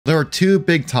are two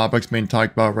big topics being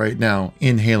talked about right now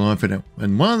in Halo Infinite.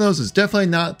 And one of those is definitely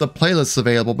not the playlists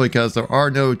available because there are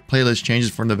no playlist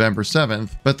changes for November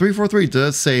 7th. But 343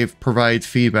 does say provides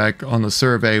feedback on the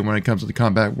survey when it comes to the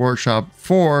combat workshop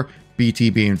for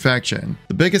BTB Infection.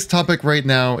 The biggest topic right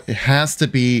now, it has to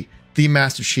be the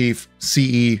Master Chief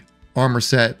CE armor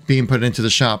set being put into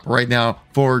the shop right now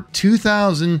for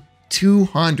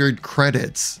 2,200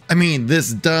 credits. I mean,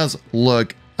 this does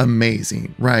look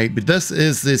amazing, right? But this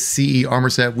is this CE armor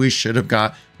set we should have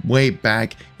got way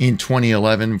back in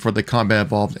 2011 for the Combat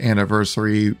Evolved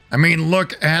anniversary. I mean,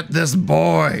 look at this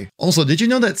boy. Also, did you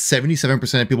know that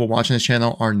 77% of people watching this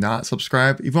channel are not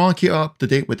subscribed? If you want to keep up to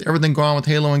date with everything going on with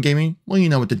Halo and gaming, well, you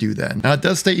know what to do then. Now, it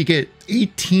does state you get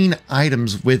 18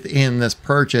 items within this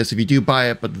purchase if you do buy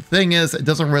it, but the thing is, it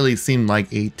doesn't really seem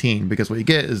like 18 because what you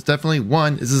get is definitely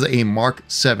one, this is a Mark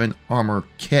 7 armor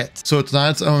kit. So it's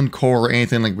not its own core or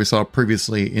anything like we saw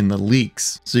previously in the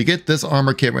leaks. So you get this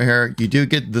armor kit right here. You do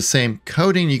get the same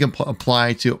coating you can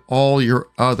apply to all your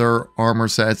other armor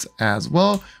sets as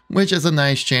well, which is a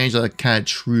nice change, like kind of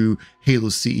true Halo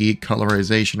CE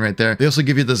colorization right there. They also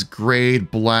give you this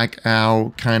grayed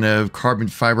blackout kind of carbon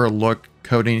fiber look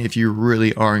coating if you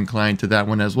really are inclined to that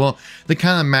one as well. They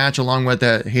kind of match along with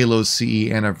that Halo CE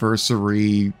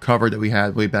anniversary cover that we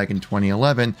had way back in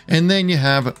 2011. And then you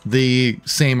have the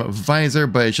same visor,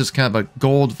 but it's just kind of a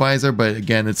gold visor, but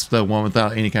again, it's the one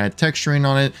without any kind of texturing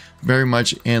on it, very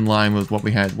much in line with what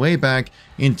we had way back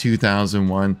in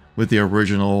 2001 with the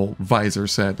original visor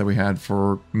set that we had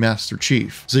for Master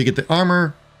Chief. So you get the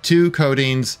armor, 2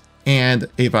 coatings, and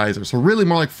a visor. So really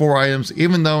more like 4 items,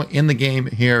 even though in the game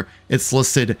here, it's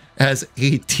listed as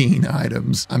 18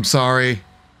 items. I'm sorry,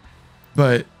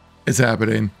 but it's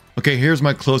happening. Okay, here's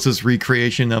my closest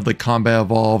recreation of the Combat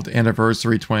Evolved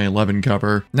Anniversary 2011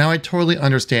 cover. Now, I totally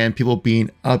understand people being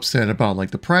upset about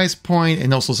like the price point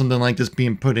and also something like this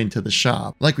being put into the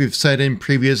shop. Like we've said in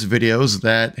previous videos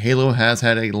that Halo has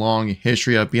had a long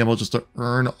history of being able just to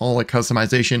earn all the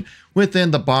customization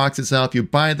within the box itself. You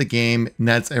buy the game and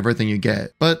that's everything you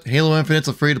get. But Halo Infinite's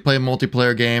a free-to-play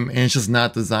multiplayer game and it's just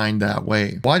not designed that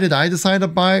way. Why did I decide to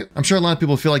buy it? I'm sure a lot of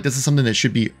people feel like this is something that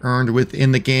should be earned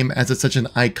within the game as it's such an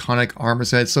iconic armor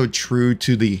set, so true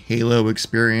to the Halo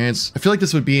experience. I feel like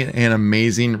this would be an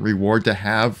amazing reward to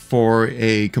have for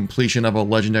a completion of a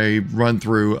legendary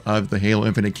run-through of the Halo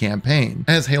Infinite campaign,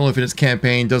 as Halo Infinite's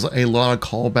campaign does a lot of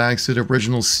callbacks to the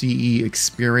original CE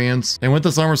experience. And with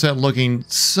this armor set looking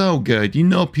so good, you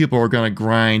know people are going to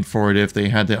grind for it if they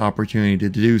had the opportunity to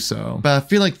do so. But I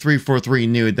feel like 343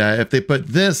 knew that if they put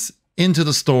this into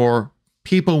the store,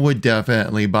 people would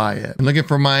definitely buy it. And looking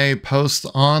for my posts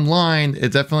online,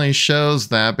 it definitely shows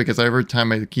that, because every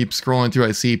time I keep scrolling through,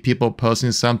 I see people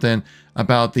posting something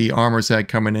about the armor set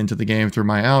coming into the game through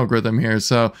my algorithm here.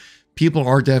 So people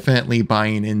are definitely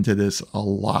buying into this a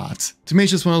lot. To me,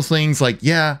 it's just one of those things like,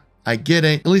 yeah, I get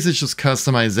it. At least it's just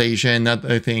customization, not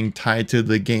anything tied to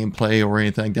the gameplay or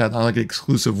anything like that. Not like an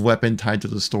exclusive weapon tied to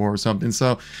the store or something.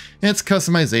 So it's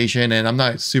customization and I'm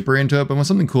not super into it. But when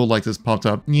something cool like this popped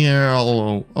up, yeah,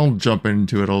 I'll jump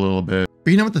into it a little bit. But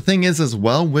you know what the thing is as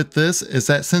well with this is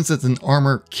that since it's an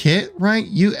armor kit, right,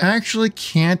 you actually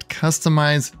can't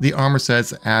customize the armor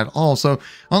sets at all. So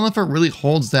I don't know if it really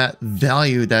holds that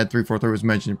value that 343 was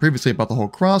mentioning previously about the whole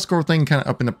cross-core thing, kind of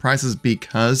upping the prices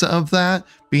because of that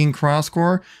being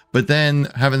cross-core. But then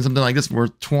having something like this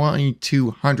worth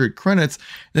 2,200 credits,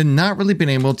 then not really being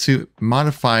able to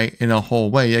modify in a whole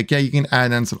way. Like, yeah, you can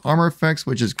add in some armor effects,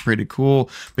 which is pretty cool,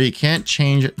 but you can't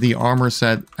change the armor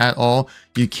set at all.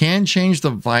 You can change the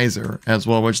visor as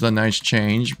well, which is a nice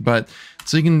change, but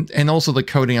so you can, and also the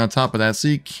coating on top of that, so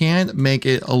you can make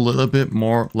it a little bit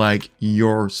more like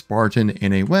your Spartan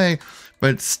in a way,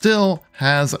 but it still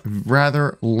has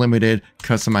rather limited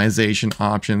customization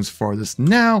options for this.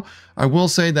 Now, I will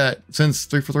say that since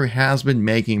 343 has been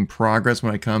making progress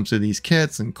when it comes to these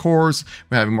kits and cores,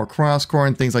 we're having more cross-core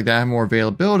and things like that, more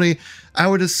availability, I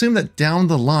would assume that down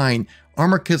the line,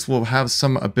 armor kits will have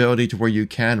some ability to where you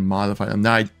can modify them.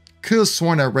 Now, I could have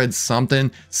sworn I read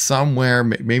something somewhere,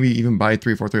 maybe even by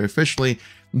 343 officially,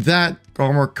 that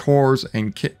armor cores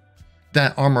and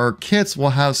armor kits will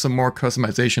have some more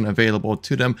customization available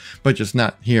to them, but just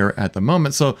not here at the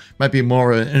moment. So might be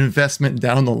more of an investment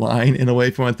down the line in a way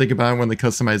if you want to think about it, when the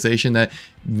customization, that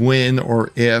when or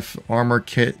if armor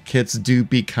kits do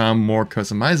become more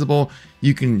customizable,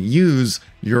 you can use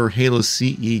your Halo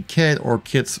CE kit or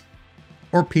kits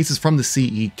or pieces from the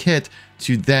CE kit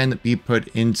to then be put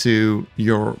into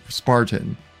your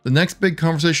Spartan. The next big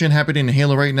conversation happening in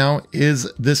Halo right now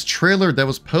is this trailer that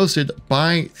was posted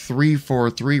by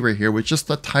 343 right here with just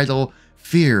the title,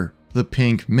 Fear the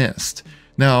Pink Mist.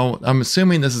 Now, I'm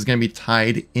assuming this is going to be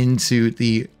tied into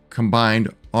the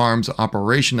combined arms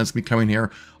operation that's going to be coming here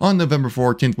on November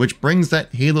 14th, which brings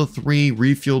that Halo 3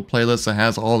 refueled playlist that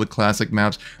has all the classic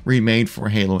maps remade for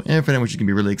Halo Infinite, which is going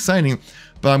to be really exciting.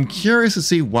 But I'm curious to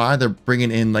see why they're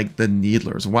bringing in like the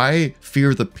Needlers. Why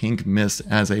Fear the Pink Mist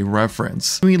as a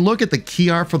reference? When we look at the key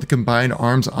art for the combined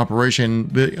arms operation,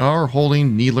 they are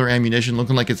holding Needler ammunition,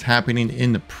 looking like it's happening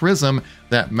in the Prism,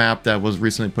 that map that was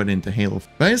recently put into Halo.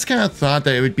 But I just kind of thought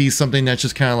that it would be something that's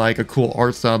just kind of like a cool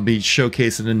art style to be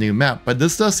showcased in a new map. But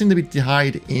this does seem to be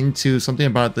tied into something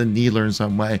about the Needler in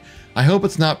some way. I hope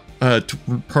it's not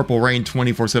Purple Rain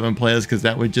 24/7 playlist, because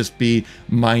that would just be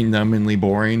mind-numbingly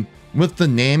boring. With the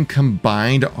name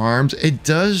Combined Arms, it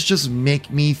does just make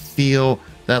me feel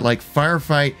that like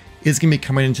Firefight is going to be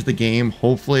coming into the game.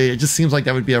 Hopefully, it just seems like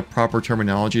that would be a proper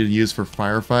terminology to use for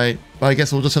Firefight. But I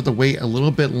guess we'll just have to wait a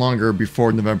little bit longer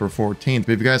before November 14th.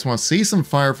 But if you guys want to see some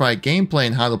Firefight gameplay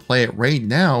and how to play it right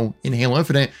now in Halo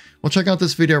Infinite, well, check out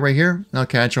this video right here, and I'll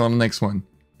catch you on the next one.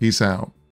 Peace out.